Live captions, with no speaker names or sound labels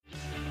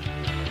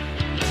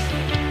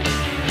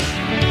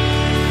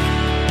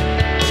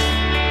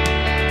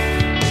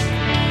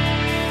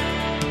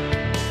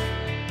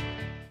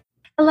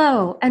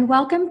Hello, and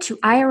welcome to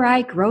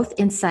IRI Growth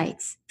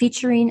Insights,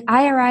 featuring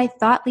IRI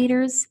thought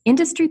leaders,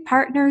 industry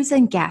partners,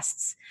 and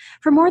guests.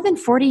 For more than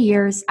 40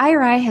 years,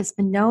 IRI has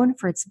been known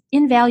for its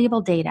invaluable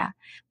data,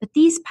 but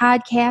these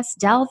podcasts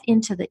delve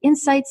into the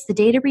insights the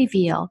data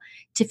reveal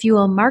to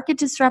fuel market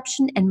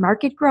disruption and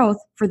market growth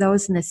for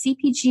those in the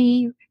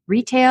CPG,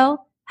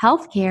 retail,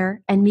 healthcare,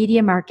 and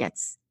media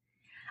markets.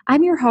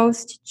 I'm your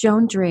host,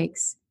 Joan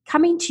Driggs,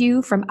 coming to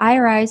you from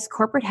IRI's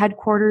corporate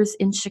headquarters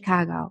in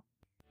Chicago.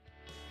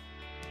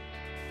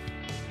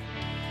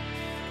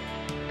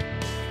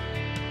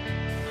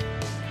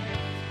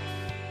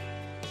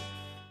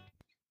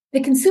 The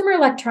Consumer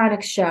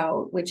Electronics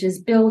Show, which is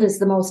billed as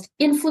the most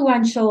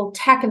influential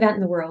tech event in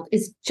the world,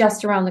 is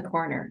just around the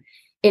corner.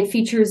 It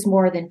features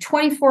more than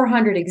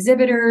 2,400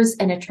 exhibitors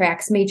and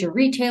attracts major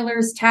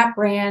retailers, top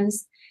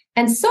brands,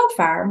 and so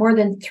far, more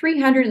than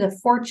 300 of the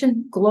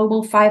Fortune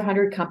Global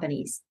 500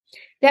 companies.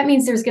 That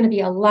means there's going to be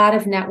a lot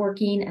of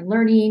networking and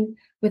learning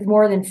with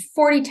more than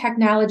 40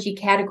 technology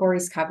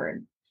categories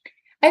covered.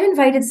 I've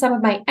invited some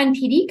of my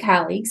NPD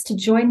colleagues to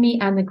join me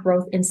on the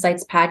Growth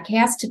Insights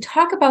podcast to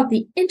talk about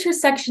the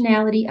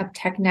intersectionality of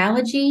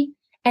technology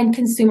and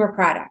consumer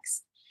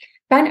products.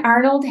 Ben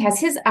Arnold has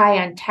his eye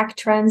on tech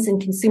trends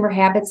and consumer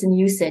habits and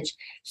usage.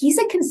 He's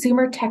a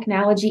consumer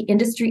technology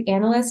industry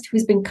analyst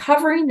who's been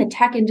covering the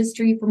tech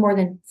industry for more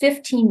than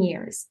 15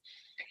 years.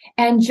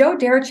 And Joe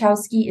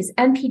Derechowski is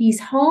NPD's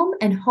home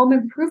and home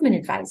improvement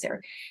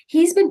advisor.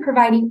 He's been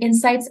providing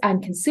insights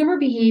on consumer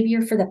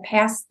behavior for the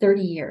past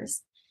 30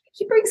 years.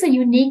 He brings a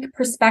unique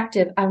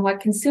perspective on what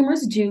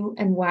consumers do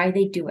and why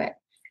they do it.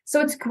 So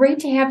it's great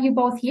to have you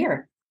both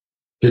here.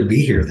 Good to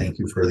be here. Thank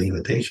you for the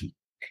invitation.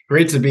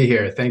 Great to be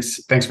here.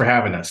 Thanks for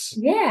having us.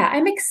 Yeah,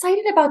 I'm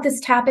excited about this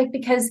topic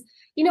because,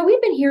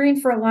 we've been hearing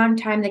for a long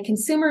time that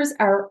consumers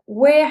are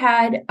way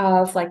ahead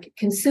of like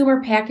consumer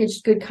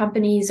packaged good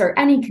companies or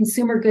any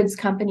consumer goods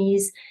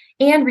companies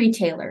and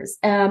retailers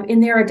in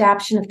their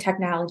adoption of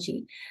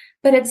technology.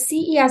 But at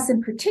CES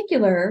in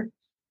particular,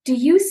 do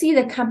you see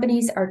that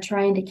companies are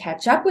trying to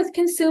catch up with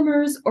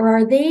consumers, or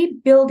are they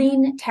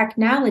building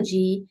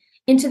technology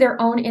into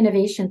their own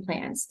innovation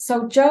plans?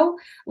 So, Joe,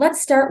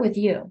 let's start with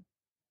you.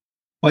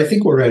 Well, I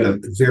think we're at a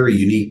very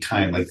unique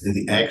time, like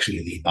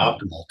the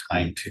optimal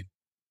time to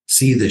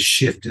see the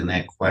shift in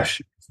that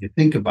question. If you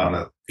think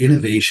about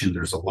innovation,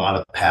 there's a lot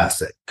of paths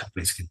that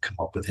companies can come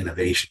up with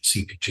innovation.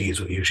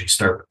 CPGs will usually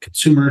start with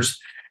consumers.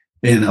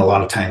 And a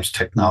lot of times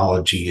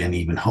technology and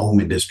even home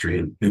industry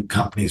and new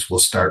companies will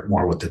start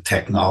more with the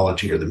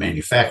technology or the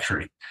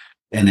manufacturing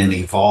and then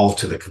evolve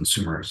to the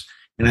consumers.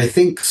 And I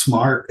think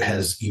smart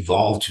has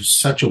evolved to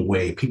such a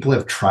way. People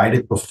have tried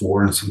it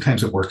before and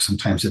sometimes it worked,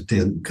 sometimes it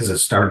didn't because it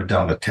started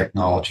down a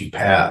technology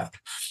path.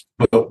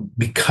 But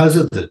because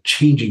of the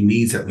changing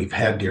needs that we've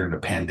had during the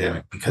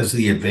pandemic, because of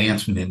the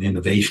advancement in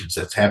innovations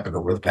that's happened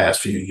over the past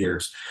few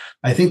years,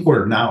 I think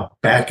we're now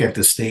back at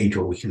the stage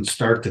where we can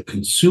start the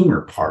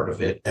consumer part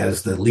of it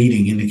as the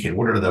leading indicator.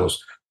 What are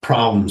those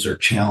problems or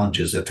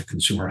challenges that the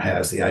consumer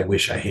has? The I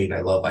wish, I hate,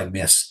 I love, I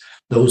miss,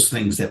 those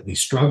things that we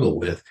struggle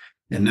with.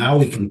 And now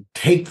we can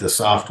take the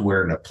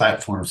software and the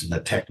platforms and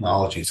the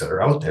technologies that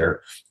are out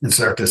there and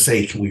start to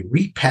say, can we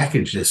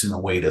repackage this in a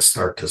way to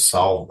start to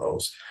solve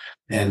those?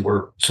 And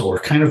we're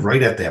kind of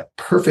right at that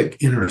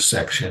perfect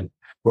intersection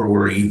where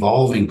we're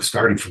evolving,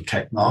 starting from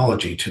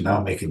technology to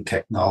now making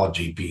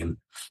technology being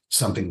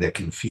something that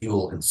can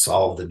fuel and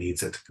solve the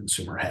needs that the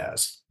consumer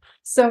has.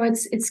 So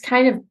it's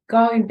kind of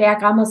going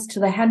back almost to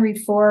the Henry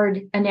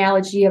Ford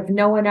analogy of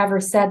no one ever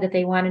said that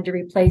they wanted to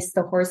replace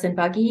the horse and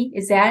buggy.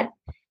 Is that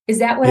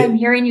what I'm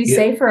hearing you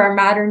say for our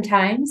modern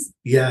times?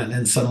 Yeah. And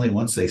then suddenly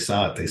once they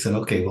saw it, they said,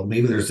 okay, well,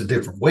 maybe there's a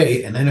different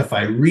way. And then if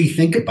I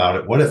rethink about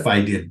it, what if I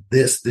did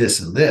this,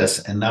 this, and this,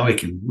 and now I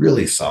can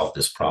really solve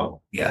this problem?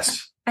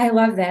 Yes. I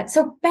love that.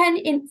 So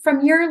Ben,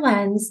 from your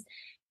lens,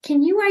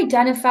 can you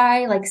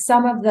identify like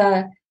some of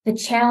the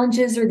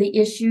challenges or the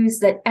issues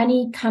that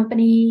any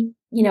company,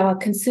 a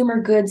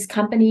consumer goods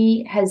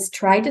company has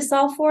tried to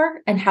solve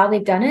for and how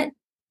they've done it?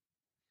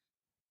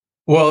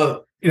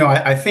 Well,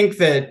 I think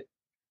that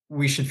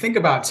we should think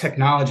about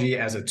technology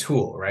as a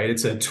tool, right?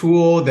 It's a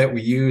tool that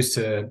we use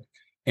to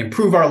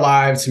improve our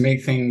lives, to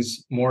make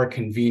things more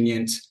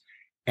convenient.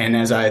 And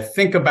as I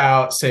think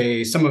about,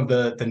 say, some of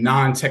the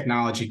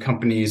non-technology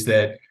companies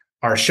that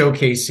are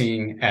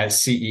showcasing at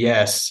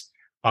CES,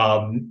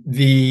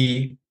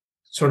 the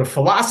sort of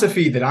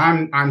philosophy that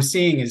I'm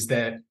seeing is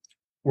that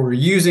we're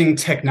using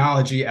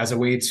technology as a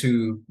way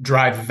to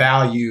drive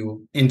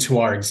value into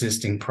our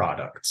existing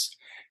products.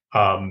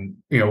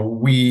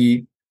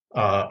 We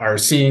are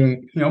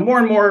seeing, more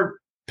and more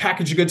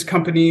packaged goods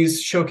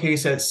companies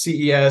showcase at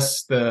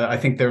CES. I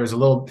think there was a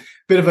little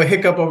bit of a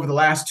hiccup over the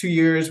last 2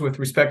 years with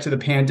respect to the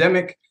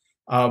pandemic,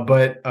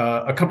 but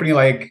a company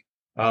like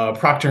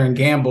Procter &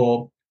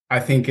 Gamble, I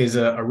think, is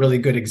a really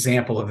good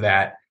example of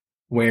that,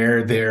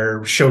 where they're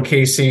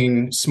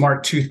showcasing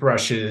smart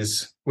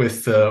toothbrushes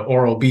with the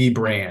Oral-B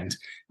brand.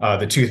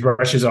 The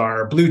toothbrushes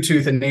are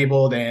Bluetooth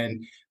enabled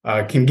and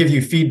can give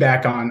you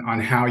feedback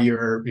on how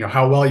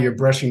how well you're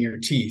brushing your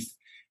teeth.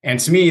 And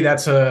to me,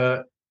 that's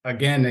a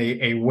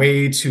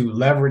way to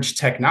leverage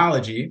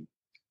technology,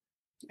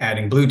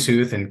 adding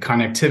Bluetooth and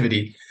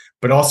connectivity,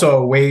 but also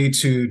a way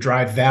to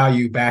drive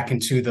value back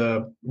into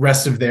the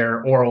rest of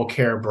their oral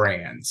care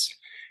brands.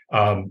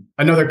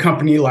 Another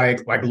company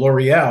like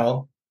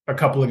L'Oreal a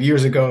couple of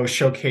years ago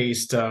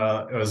showcased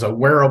it was a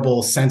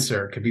wearable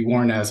sensor, could be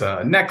worn as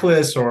a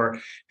necklace or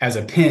as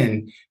a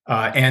pin,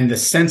 and the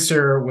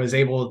sensor was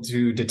able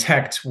to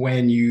detect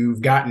when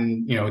you've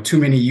gotten too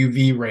many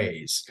UV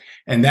rays,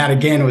 and that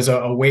again was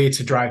a way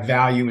to drive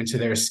value into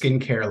their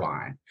skincare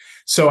line.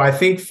 So I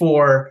think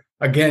for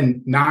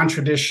again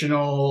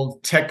non-traditional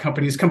tech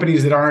companies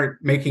that aren't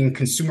making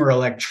consumer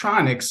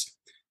electronics,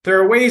 there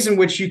are ways in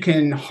which you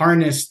can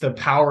harness the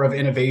power of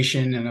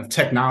innovation and of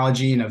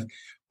technology and of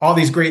all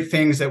these great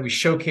things that we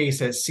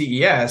showcase at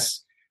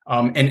CES,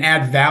 and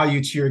add value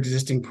to your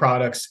existing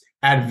products,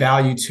 add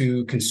value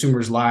to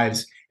consumers'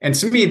 lives. And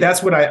to me,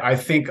 that's what I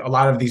think a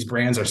lot of these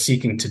brands are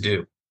seeking to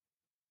do.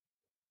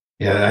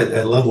 Yeah,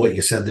 I love what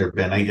you said there,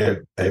 Ben.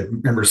 I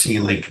remember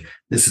seeing, like,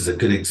 this is a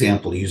good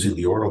example, using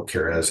the oral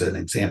care as an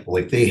example.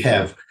 Like, they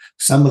have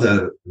some of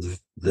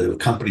the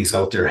companies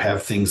out there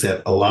have things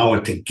that allow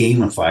it to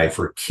gamify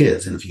for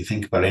kids. And if you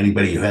think about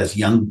anybody who has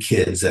young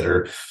kids that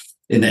are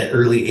in that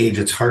early age,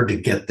 it's hard to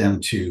get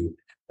them to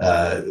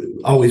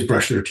always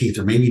brush their teeth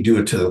or maybe do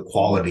it to the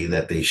quality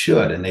that they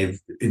should. And they've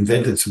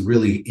invented some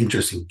really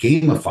interesting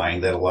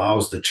gamifying that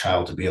allows the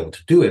child to be able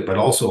to do it, but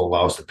also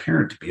allows the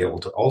parent to be able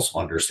to also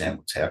understand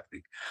what's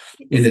happening.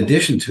 In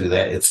addition to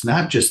that, it's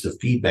not just the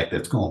feedback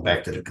that's going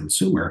back to the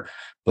consumer,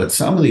 but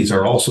some of these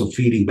are also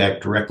feeding back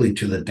directly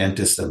to the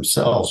dentist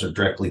themselves or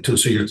directly to,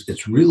 so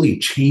it's really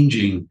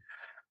changing.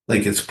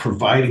 Like, it's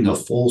providing a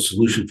full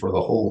solution for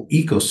the whole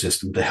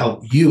ecosystem to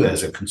help you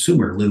as a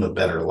consumer live a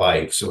better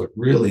life. So it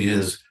really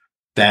is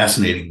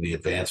fascinating, the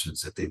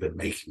advancements that they've been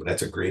making. But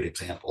that's a great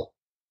example.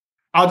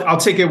 I'll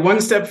take it one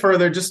step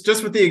further, just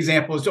with the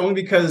examples, only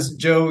because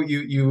Joe,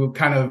 you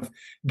kind of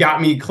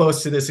got me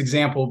close to this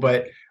example.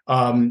 But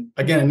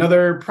again,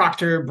 another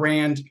Procter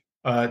brand,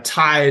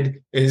 Tide,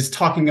 is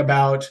talking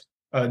about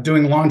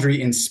doing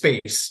laundry in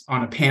space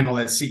on a panel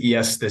at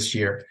CES this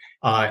year,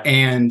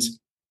 and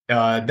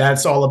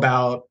that's all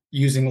about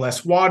using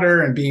less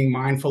water and being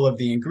mindful of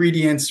the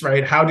ingredients,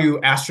 right? How do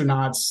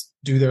astronauts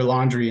do their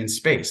laundry in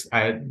space?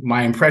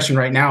 My impression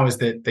right now is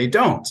that they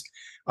don't.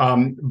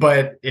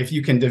 But if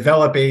you can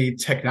develop a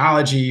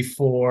technology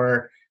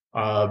for,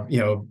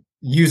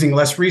 using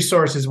less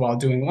resources while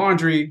doing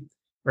laundry,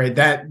 right,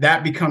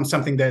 that becomes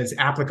something that is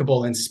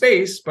applicable in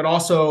space, but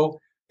also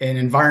an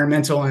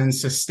environmental and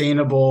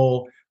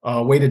sustainable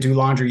way to do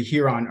laundry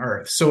here on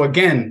Earth. So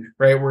again,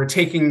 right, we're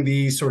taking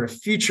these sort of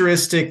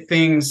futuristic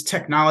things,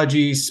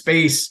 technology,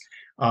 space,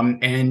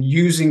 and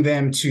using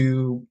them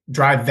to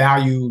drive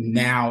value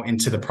now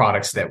into the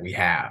products that we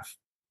have.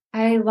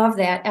 I love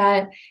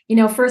that.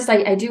 First,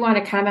 I do want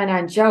to comment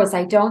on Joe's.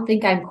 I don't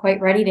think I'm quite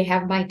ready to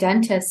have my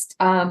dentist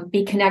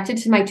be connected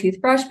to my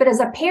toothbrush, but as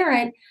a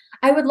parent,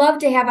 I would love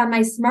to have on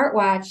my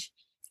smartwatch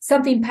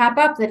something pop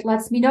up that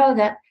lets me know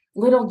that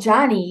little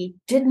Johnny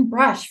didn't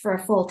brush for a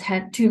full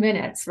 2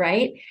 minutes,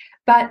 right?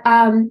 But,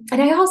 and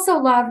I also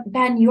love,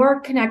 Ben, your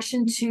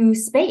connection to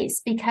space,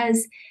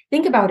 because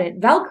think about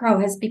it,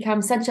 Velcro has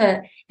become such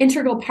an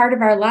integral part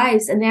of our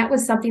lives. And that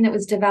was something that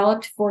was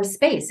developed for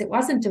space. It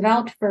wasn't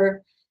developed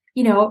for,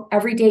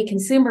 everyday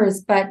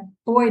consumers, but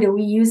boy, do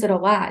we use it a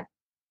lot.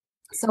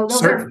 So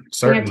those are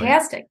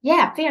fantastic.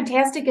 Yeah,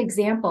 fantastic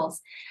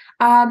examples.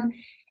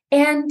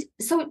 And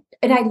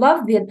I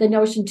love the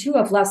notion too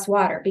of less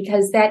water,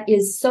 because that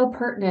is so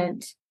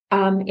pertinent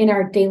in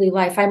our daily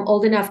life. I'm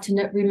old enough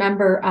to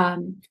remember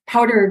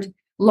powdered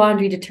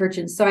laundry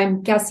detergents, so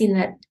I'm guessing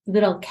that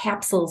little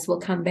capsules will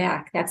come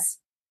back.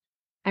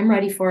 I'm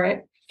ready for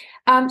it.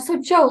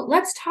 So Joe,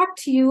 let's talk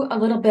to you a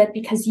little bit,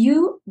 because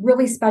you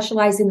really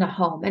specialize in the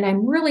home, and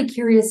I'm really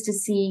curious to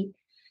see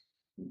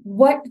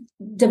what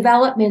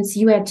developments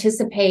you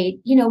anticipate.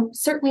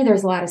 Certainly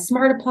there's a lot of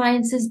smart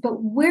appliances,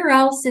 but where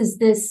else is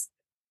this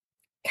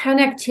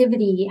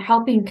connectivity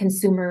helping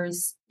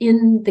consumers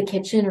in the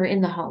kitchen or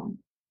in the home?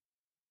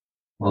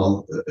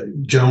 Well,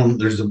 Joan,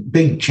 there's a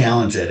big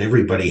challenge that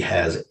everybody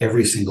has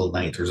every single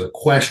night. There's a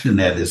question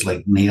that is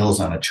like nails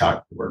on a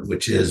chalkboard,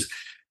 which is,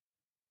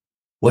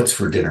 what's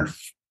for dinner?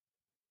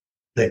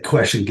 That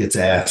question gets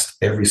asked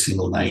every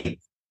single night,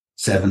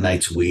 7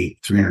 nights a week,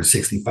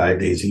 365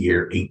 days a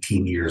year,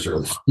 18 years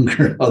or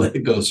longer, how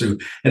that goes through.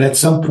 And at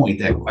some point,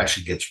 that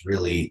question gets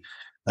really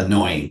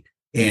annoying.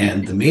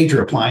 And the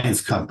major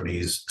appliance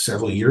companies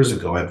several years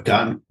ago have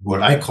gotten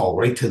what I call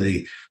right to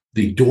the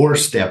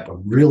doorstep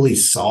of really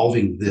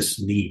solving this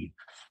need.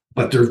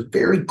 But they're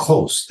very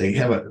close.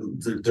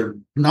 They're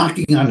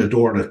knocking on the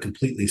door to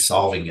completely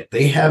solving it.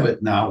 They have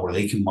it now where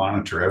they can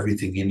monitor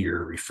everything in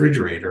your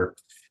refrigerator.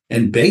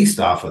 And based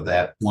off of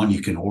that, one,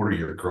 you can order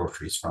your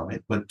groceries from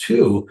it. But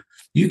two,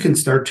 you can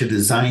start to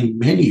design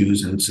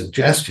menus and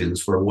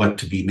suggestions for what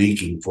to be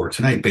making for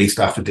tonight based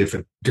off of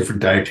different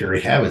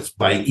dietary habits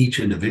by each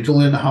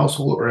individual in the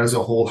household or as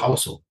a whole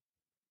household.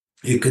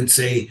 You could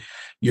say,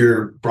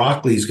 your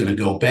broccoli is going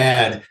to go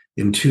bad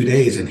in 2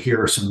 days, and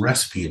here are some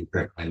recipe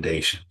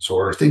recommendations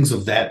or things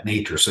of that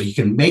nature. So you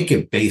can make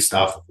it based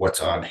off of what's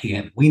on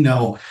hand. We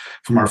know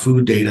from our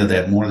food data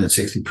that more than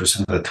 60%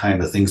 of the time,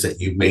 the things that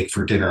you make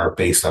for dinner are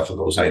based off of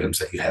those items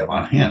that you have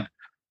on hand.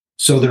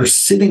 So they're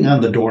sitting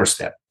on the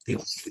doorstep. The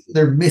only thing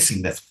they're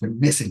missing, that's been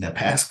missing the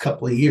past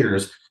couple of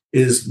years,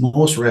 is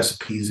most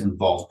recipes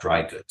involve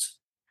dry goods.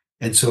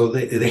 And so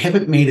they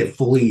haven't made it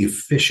fully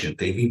efficient.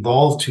 They've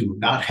evolved to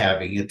not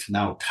having it, to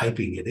now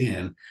typing it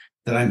in,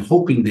 that I'm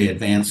hoping they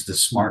advance the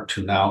smart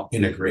to now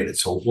integrate it.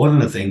 So one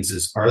of the things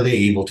is, are they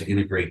able to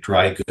integrate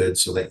dry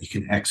goods so that you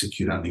can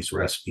execute on these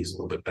recipes a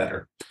little bit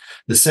better?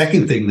 The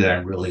second thing that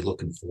I'm really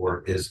looking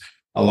for is,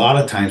 a lot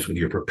of times when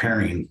you're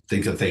preparing,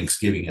 think of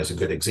Thanksgiving as a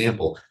good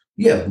example,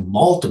 you have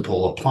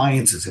multiple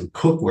appliances and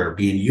cookware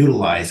being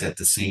utilized at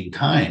the same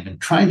time,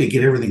 and trying to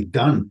get everything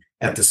done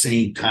at the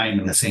same time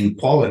and the same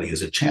quality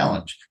is a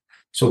challenge.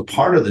 So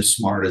part of the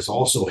smart is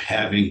also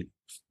having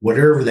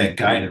whatever that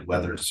guided,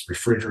 whether it's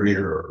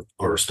refrigerator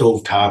or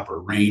stovetop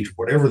or range,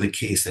 whatever the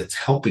case, that's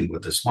helping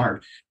with the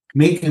smart,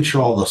 making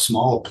sure all the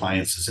small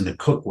appliances and the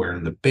cookware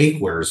and the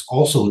bakeware is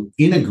also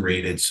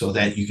integrated so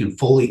that you can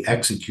fully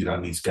execute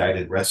on these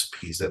guided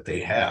recipes that they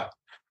have.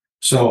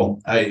 So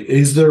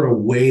is there a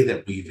way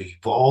that we've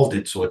evolved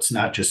it so it's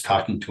not just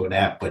talking to an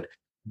app, but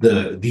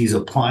these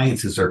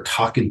appliances are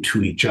talking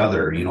to each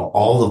other,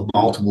 all the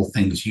multiple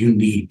things you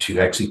need to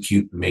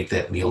execute and make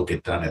that meal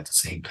get done at the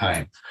same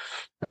time?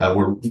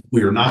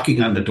 We were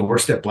knocking on the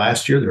doorstep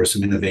last year. There were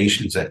some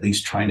innovations, at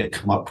least trying to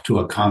come up to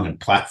a common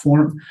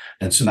platform.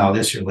 And so now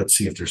this year, let's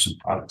see if there's some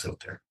products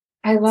out there.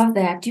 I love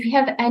that. Do you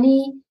have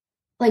any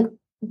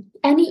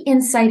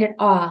insight at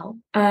all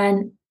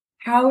on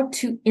how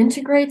to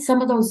integrate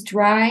some of those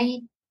dry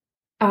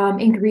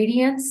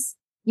ingredients?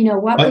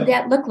 What would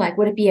that look like?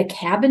 Would it be a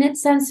cabinet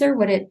sensor?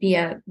 What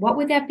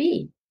would that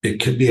be? It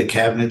could be a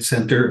cabinet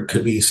sensor. It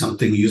could be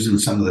something using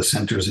some of the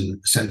sensors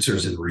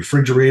in the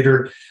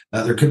refrigerator.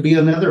 There could be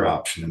another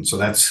option. And so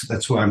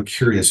that's why I'm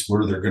curious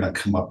where they're going to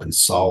come up and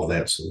solve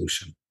that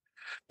solution.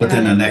 But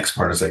then the next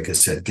part is, like I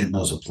said, getting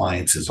those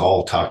appliances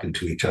all talking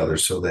to each other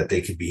so that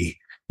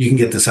you can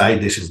get the side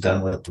dishes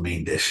done with the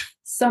main dish.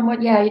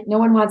 Somewhat, yeah. No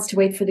one wants to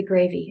wait for the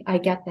gravy. I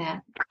get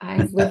that.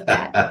 I've lived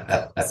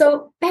that.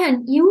 So,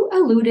 Ben, you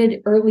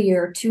alluded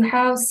earlier to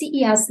how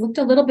CES looked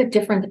a little bit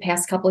different the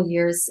past couple of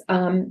years.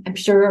 I'm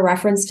sure a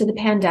reference to the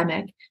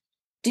pandemic.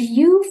 Do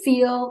you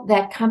feel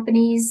that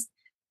companies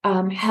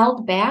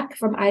held back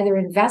from either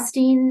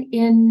investing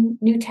in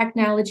new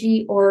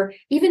technology or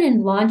even in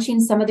launching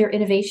some of their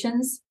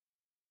innovations?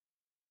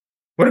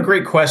 What a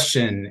great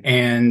question.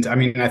 And I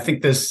mean, I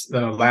think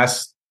the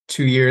last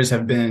 2 years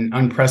have been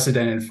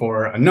unprecedented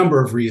for a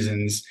number of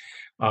reasons.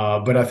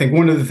 But I think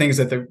one of the things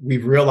that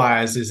we've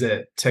realized is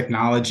that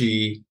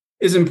technology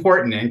is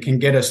important and can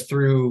get us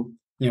through,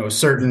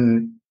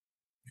 certain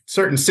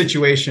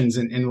situations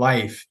in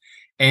life.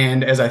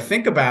 And as I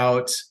think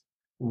about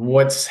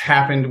what's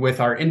happened with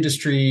our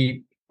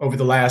industry over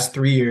the last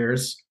 3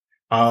 years,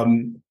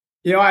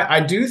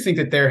 I do think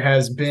that there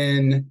has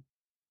been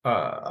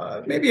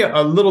maybe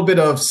a little bit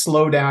of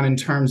slowdown in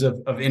terms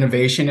of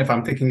innovation if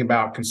I'm thinking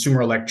about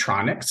consumer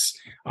electronics.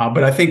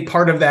 But I think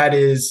part of that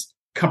is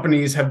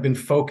companies have been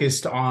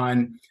focused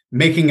on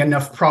making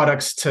enough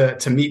products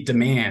to meet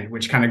demand,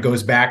 which kind of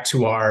goes back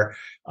to our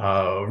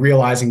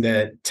realizing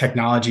that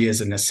technology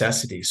is a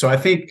necessity. So I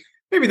think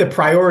maybe the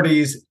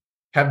priorities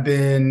have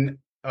been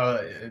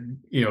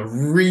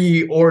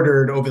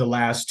reordered over the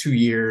last 2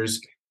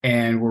 years.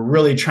 And we're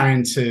really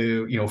trying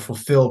to,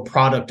 fulfill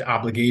product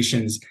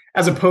obligations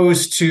as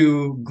opposed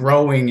to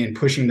growing and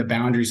pushing the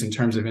boundaries in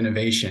terms of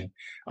innovation.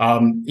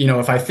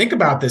 If I think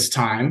about this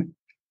time,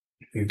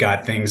 we've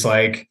got things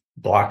like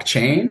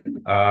blockchain.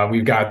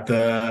 We've got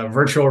the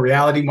virtual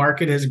reality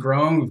market has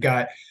grown. We've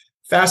got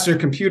faster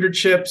computer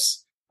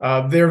chips.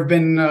 There have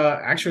been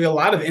actually a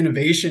lot of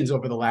innovations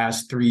over the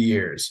last 3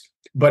 years.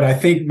 But I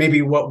think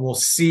maybe what we'll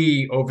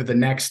see over the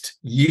next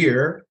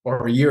year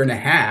or a year and a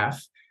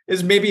half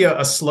is maybe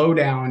a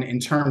slowdown in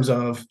terms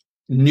of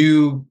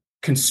new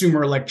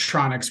consumer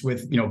electronics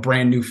with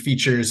brand new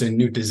features and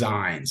new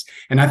designs.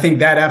 And I think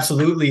that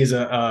absolutely is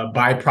a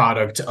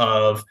byproduct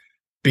of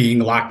being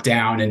locked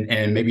down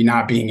and maybe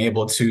not being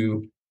able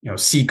to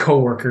see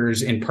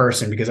coworkers in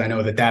person, because I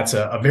know that that's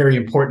a very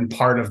important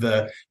part of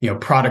the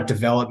product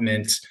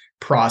development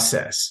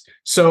process.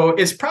 So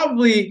it's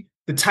probably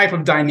the type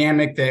of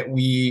dynamic that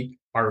we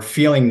are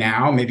feeling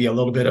now, maybe a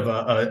little bit of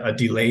a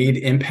delayed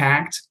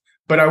impact.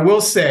 But I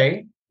will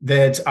say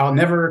that I'll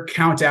never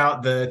count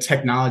out the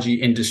technology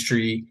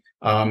industry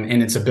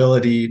and its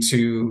ability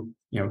to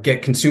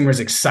get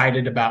consumers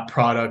excited about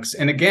products.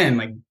 And again,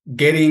 like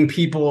getting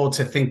people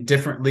to think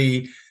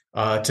differently,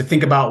 to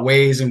think about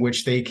ways in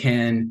which they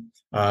can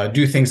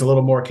do things a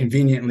little more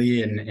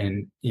conveniently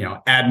and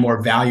add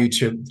more value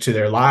to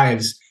their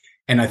lives.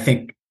 And I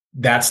think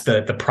that's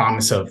the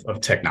promise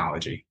of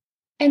technology.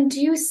 And do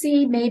you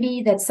see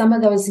maybe that some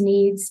of those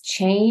needs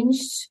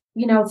changed,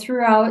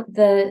 throughout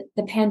the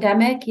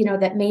pandemic,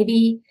 that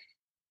maybe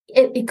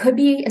it could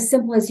be as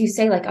simple as you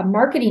say, like a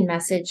marketing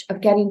message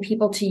of getting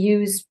people to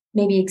use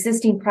maybe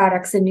existing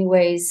products in new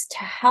ways to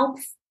help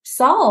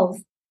solve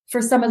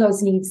for some of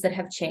those needs that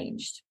have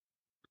changed.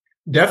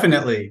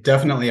 Definitely.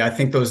 I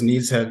think those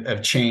needs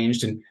have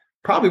changed. And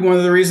probably one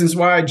of the reasons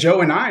why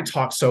Joe and I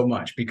talk so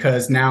much,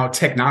 because now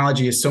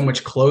technology is so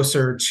much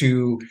closer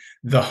to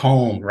the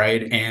home,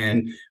 right?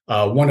 And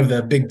one of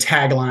the big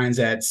taglines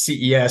at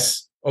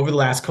CES over the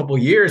last couple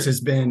of years has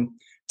been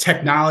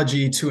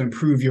technology to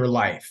improve your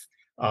life.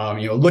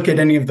 Look at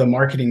any of the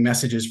marketing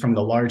messages from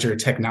the larger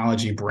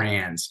technology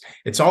brands.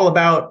 It's all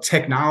about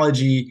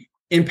technology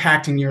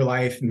impacting your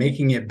life,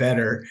 making it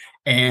better.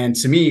 And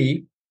to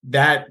me,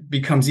 that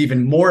becomes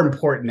even more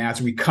important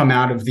as we come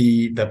out of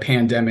the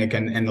pandemic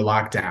and the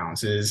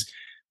lockdowns is,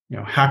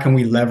 how can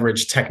we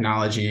leverage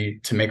technology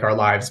to make our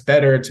lives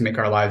better, to make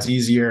our lives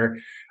easier,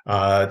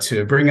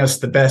 to bring us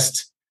the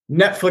best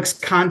Netflix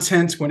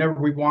content whenever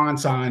we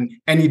want on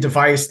any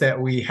device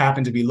that we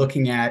happen to be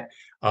looking at.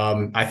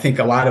 I think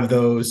a lot of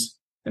those,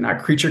 they're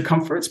not creature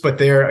comforts, but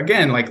they're,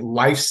 again, like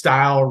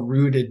lifestyle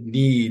rooted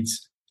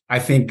needs. I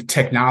think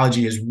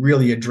technology is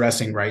really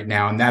addressing right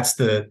now. And that's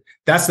the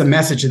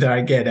message that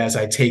I get as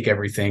I take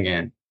everything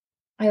in.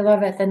 I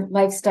love it. The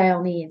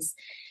lifestyle needs.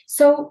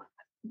 So,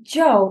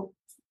 Joe,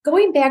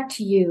 going back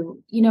to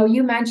you,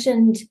 you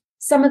mentioned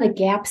some of the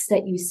gaps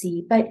that you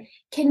see, but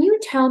can you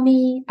tell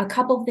me a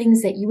couple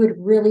things that you would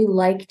really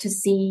like to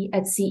see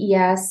at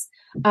CES?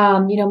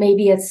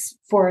 Maybe it's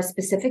for a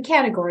specific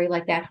category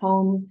like that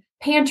home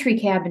pantry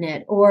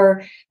cabinet,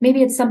 or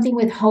maybe it's something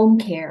with home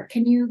care.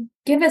 Can you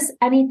give us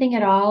anything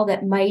at all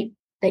that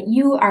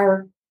you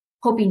are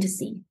hoping to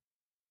see?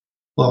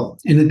 Well,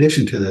 in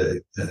addition to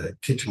the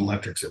kitchen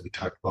electrics that we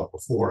talked about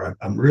before,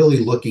 I'm really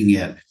looking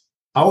at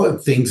how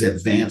have things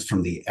advanced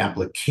from the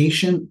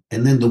application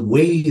and then the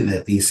way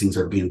that these things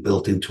are being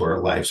built into our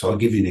life. So I'll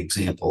give you an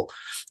example.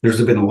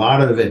 There's been a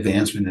lot of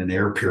advancement in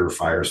air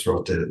purifiers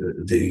throughout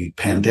the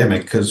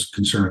pandemic because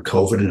concern of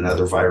COVID and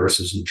other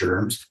viruses and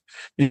germs.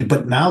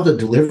 But now the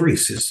delivery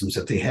systems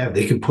that they have,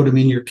 they can put them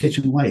in your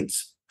kitchen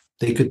lights.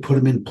 They could put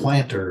them in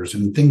planters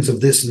and things of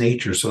this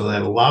nature. So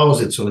that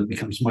allows it so it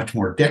becomes much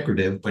more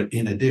decorative, but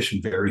in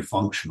addition, very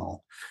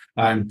functional.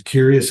 I'm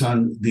curious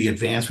on the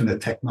advancement of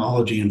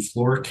technology in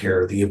floor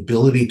care, the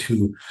ability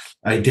to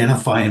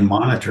identify and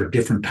monitor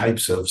different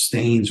types of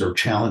stains or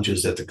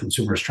challenges that the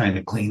consumer is trying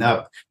to clean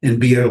up and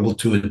be able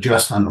to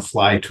adjust on the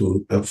fly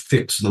to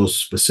fix those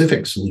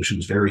specific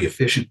solutions very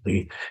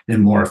efficiently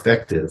and more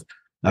effective.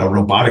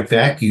 Robotic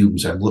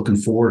vacuums, I'm looking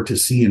forward to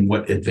seeing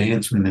what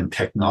advancement and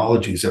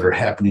technologies that are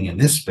happening in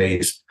this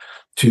space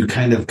to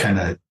kind of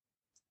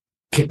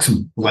kick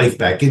some life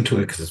back into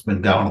it, because it's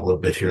been down a little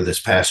bit here this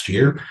past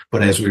year.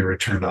 But as we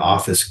return to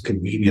office and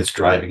convenience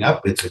driving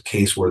up, it's a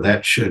case where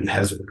that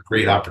has a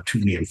great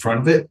opportunity in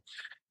front of it.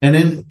 And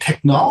then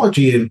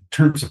technology in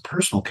terms of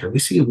personal care, we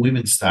see in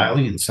women's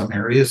styling in some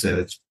areas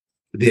that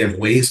they have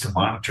ways to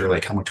monitor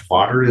like how much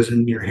water is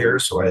in your hair.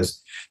 So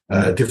as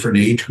different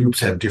age groups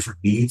have different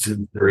needs,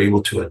 and they're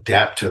able to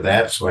adapt to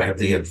that. So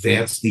they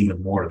advanced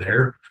even more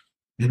there.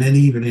 And then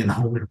even in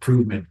home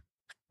improvement,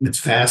 it's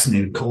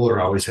fascinating.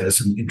 Kohler always has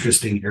some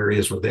interesting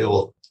areas where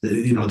they'll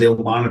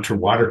monitor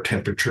water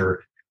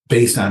temperature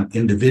based on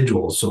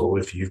individuals. So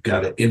if you've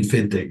got an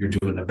infant that you're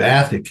doing a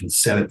bath, it can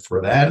set it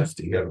for that. If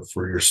you got it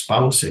for your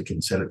spouse, it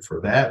can set it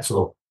for that.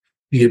 So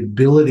the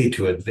ability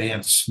to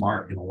advance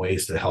smart in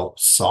ways to help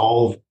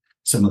solve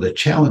some of the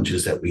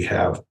challenges that we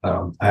have.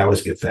 I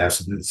always get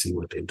fascinated to see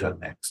what they've done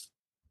next.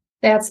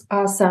 That's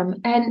awesome.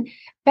 And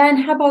Ben,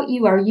 how about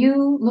you? Are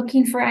you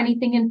looking for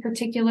anything in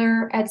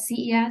particular at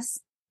CES?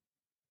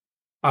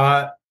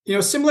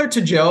 Similar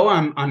to Joe,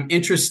 I'm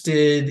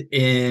interested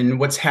in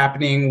what's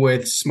happening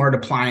with smart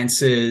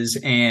appliances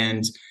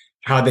and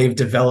how they've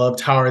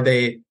developed. How are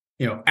they,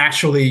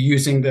 actually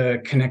using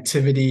the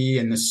connectivity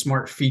and the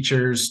smart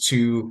features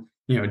to,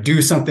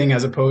 do something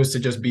as opposed to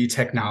just be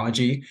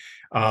technology.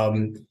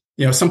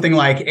 Something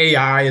like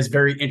AI is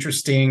very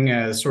interesting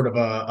as sort of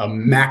a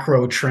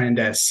macro trend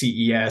at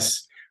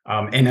CES.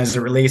 And as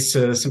it relates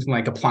to something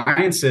like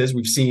appliances,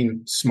 we've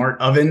seen smart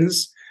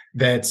ovens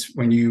that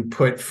when you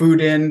put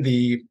food in,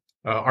 the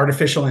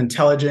artificial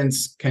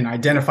intelligence can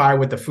identify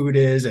what the food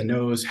is and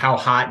knows how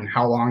hot and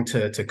how long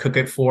to cook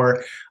it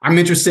for. I'm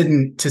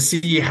interested to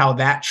see how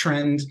that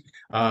trend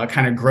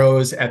kind of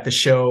grows at the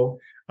show.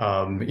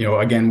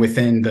 Again,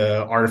 within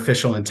the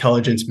artificial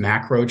intelligence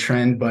macro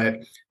trend, but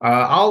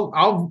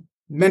I'll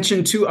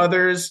mention two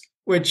others,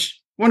 which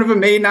one of them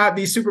may not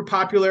be super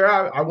popular.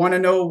 I want to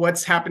know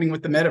what's happening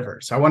with the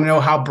metaverse. I want to know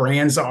how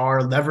brands are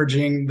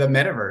leveraging the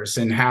metaverse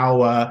and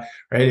how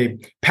a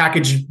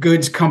packaged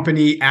goods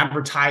company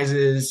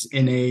advertises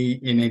in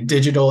a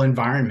digital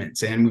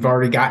environment. And we've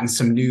already gotten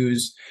some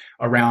news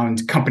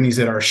around companies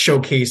that are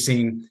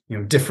showcasing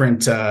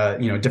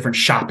different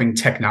shopping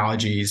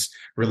technologies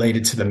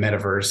related to the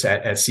metaverse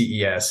at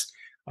CES.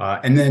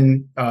 And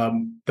then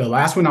the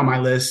last one on my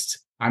list,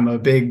 I'm a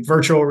big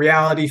virtual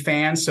reality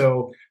fan.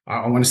 So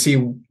I want to see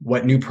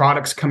what new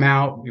products come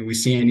out. Do we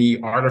see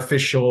any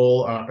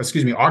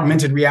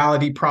augmented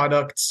reality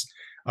products?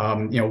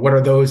 What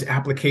are those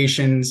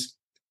applications?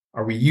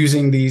 Are we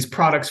using these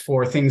products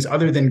for things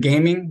other than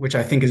gaming, which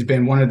I think has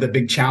been one of the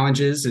big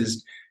challenges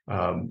is,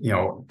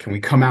 can we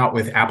come out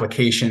with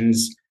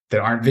applications that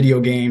aren't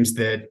video games,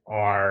 that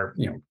are,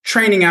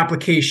 training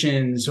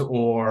applications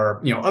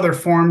or, other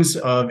forms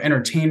of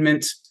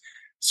entertainment?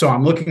 So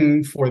I'm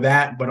looking for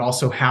that, but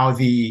also how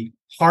the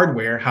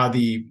hardware, how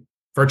the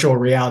virtual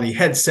reality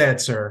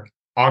headsets or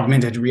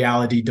augmented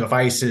reality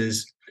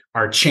devices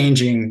are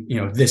changing,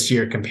 this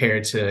year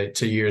compared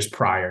to years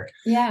prior.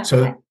 Yeah.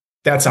 So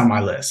that's on my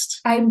list.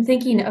 I'm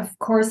thinking, of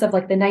course, of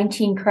like the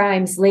 19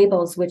 Crimes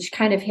labels, which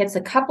kind of hits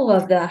a couple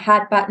of the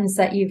hot buttons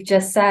that you've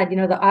just said,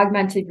 the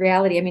augmented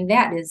reality. I mean,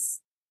 that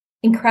is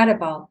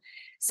incredible.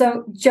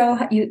 So,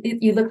 Joe,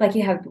 you look like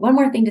you have one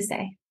more thing to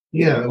say.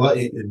 Yeah, well,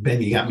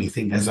 Ben, you got me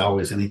thinking, as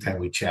always, anytime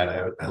we chat,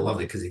 I love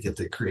it because you get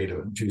the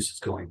creative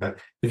juices going. But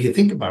if you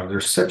think about it,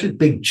 there's such a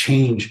big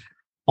change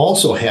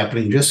also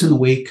happening just in the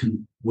way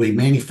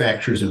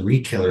manufacturers and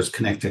retailers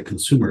connect to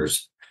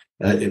consumers.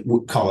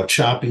 Call it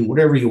shopping,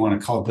 whatever you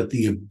want to call it, but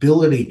the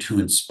ability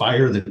to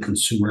inspire the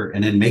consumer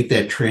and then make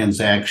that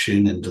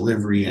transaction and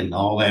delivery and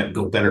all that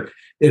go better.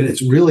 And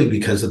it's really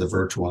because of the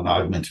virtual and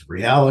augmented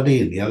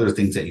reality and the other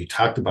things that you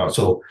talked about.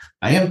 So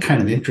I am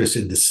kind of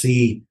interested to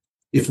see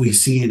if we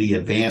see any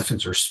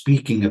advancements or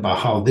speaking about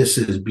how this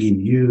is being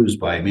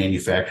used by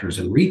manufacturers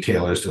and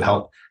retailers to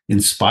help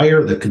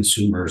inspire the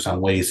consumers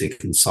on ways they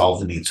can solve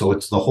the need. So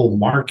it's the whole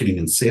marketing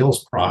and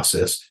sales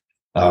process.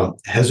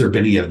 Has there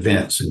been any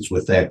advancements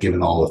with that,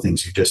 given all the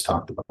things you just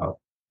talked about?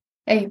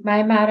 Hey,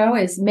 my motto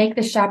is make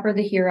the shopper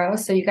the hero.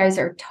 So you guys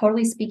are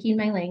totally speaking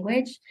my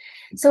language.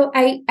 So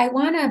I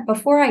want to,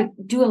 before I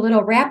do a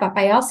little wrap up,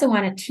 I also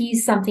want to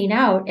tease something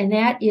out, and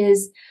that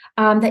is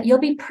that you'll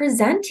be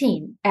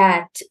presenting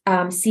at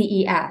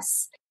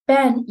CES.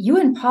 Ben, you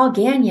and Paul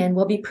Gagnon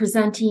will be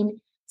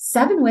presenting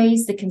 7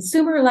 ways the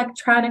consumer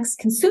electronics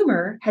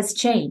consumer has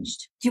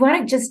changed. Do you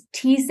want to just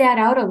tease that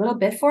out a little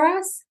bit for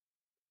us?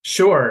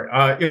 Sure.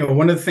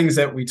 One of the things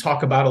that we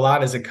talk about a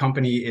lot as a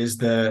company is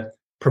the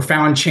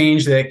profound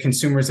change that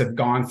consumers have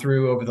gone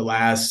through over the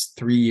last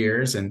 3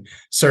 years. And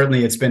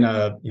certainly it's been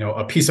a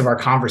piece of our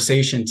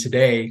conversation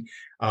today.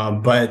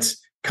 But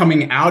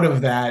coming out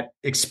of that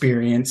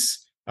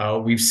experience,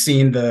 we've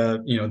seen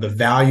the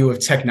value of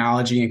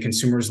technology in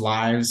consumers'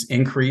 lives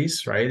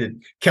increase, right? It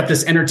kept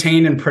us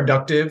entertained and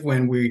productive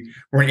when we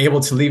weren't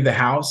able to leave the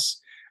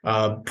house.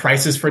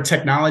 Prices for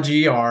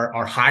technology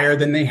are higher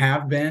than they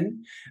have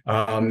been.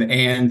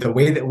 And the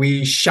way that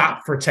we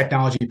shop for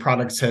technology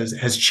products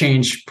has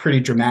changed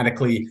pretty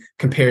dramatically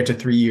compared to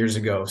 3 years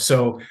ago.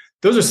 So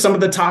those are some of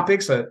the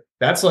topics.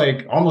 That's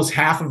like almost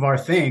half of our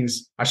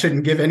things. I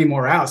shouldn't give any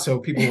more out so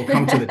people will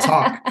come to the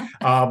talk.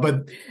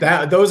 But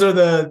those are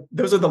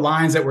the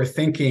lines that we're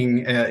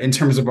thinking in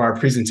terms of our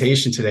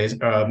presentation today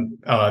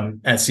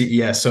at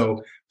CES.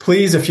 So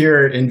please, if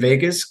you're in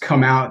Vegas,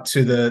 come out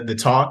to the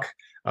talk.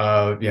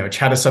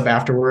 Chat us up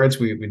afterwards.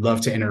 We'd love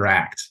to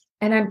interact.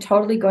 And I'm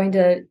totally going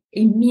to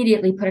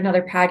immediately put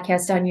another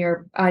podcast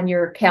on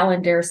your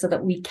calendar so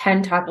that we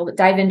can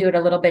dive into it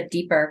a little bit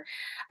deeper.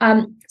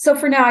 So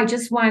for now, I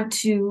just want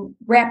to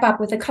wrap up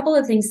with a couple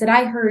of things that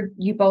I heard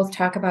you both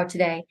talk about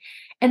today.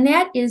 And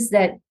that is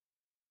that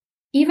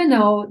even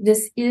though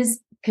this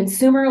is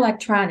consumer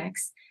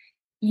electronics,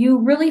 you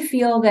really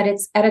feel that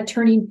it's at a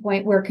turning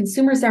point where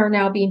consumers are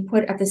now being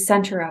put at the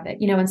center of it,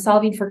 and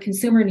solving for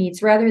consumer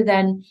needs rather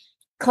than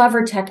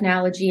clever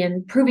technology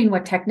and proving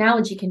what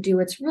technology can do.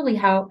 It's really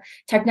how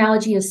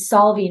technology is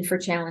solving for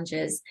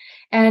challenges.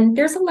 And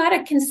there's a lot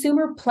of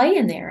consumer play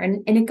in there.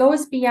 And it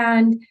goes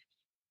beyond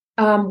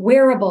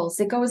wearables.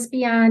 It goes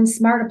beyond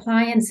smart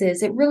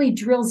appliances. It really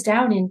drills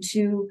down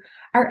into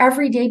our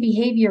everyday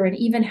behavior and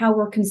even how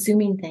we're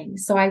consuming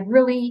things. So I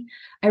really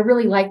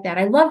like that.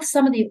 I love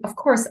of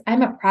course,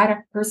 I'm a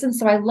product person,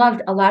 so I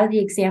loved a lot of the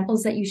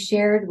examples that you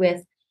shared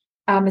with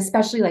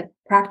especially like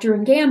Procter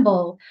 &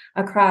 Gamble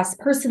across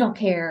personal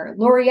care,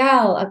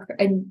 L'Oreal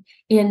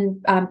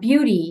in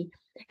beauty,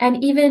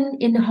 and even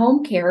in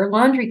home care,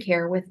 laundry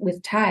care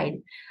with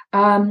Tide.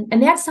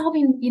 And that's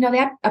solving,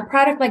 that a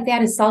product like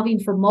that is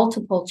solving for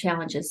multiple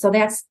challenges. So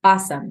that's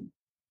awesome.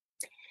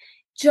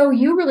 Joe,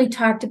 you really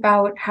talked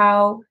about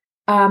how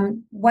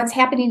what's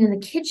happening in the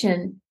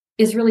kitchen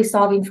is really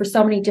solving for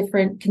so many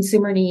different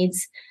consumer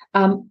needs,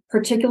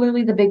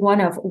 particularly the big one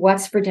of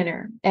what's for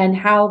dinner and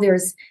how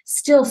there's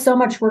still so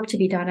much work to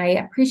be done. I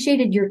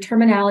appreciated your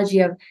terminology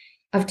of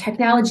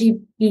technology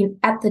being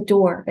at the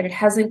door, but it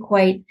hasn't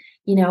quite,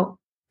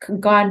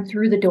 gone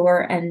through the door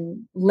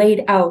and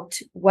laid out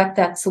what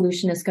that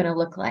solution is going to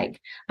look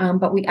like.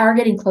 But we are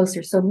getting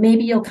closer. So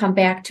maybe you'll come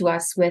back to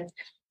us with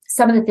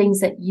some of the things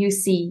that you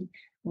see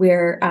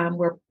where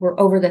we're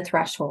over the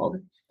threshold.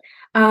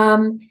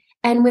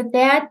 And with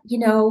that,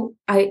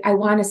 I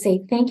want to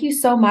say thank you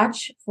so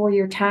much for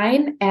your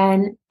time.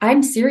 And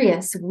I'm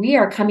serious. We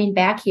are coming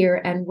back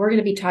here and we're going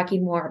to be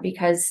talking more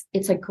because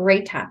it's a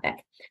great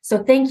topic.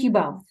 So thank you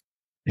both.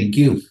 Thank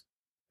you.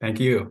 Thank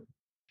you.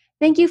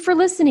 Thank you for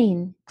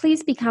listening.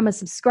 Please become a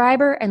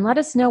subscriber and let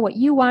us know what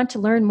you want to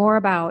learn more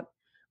about.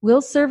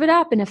 We'll serve it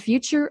up in a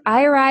future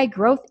IRI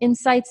Growth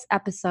Insights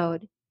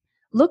episode.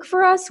 Look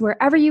for us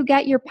wherever you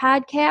get your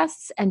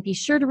podcasts and be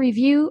sure to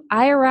review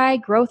IRI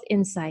Growth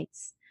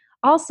Insights.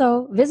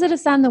 Also, visit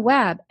us on the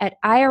web at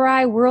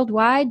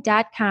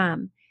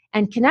iriworldwide.com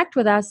and connect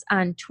with us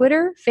on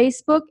Twitter,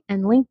 Facebook,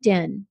 and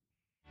LinkedIn.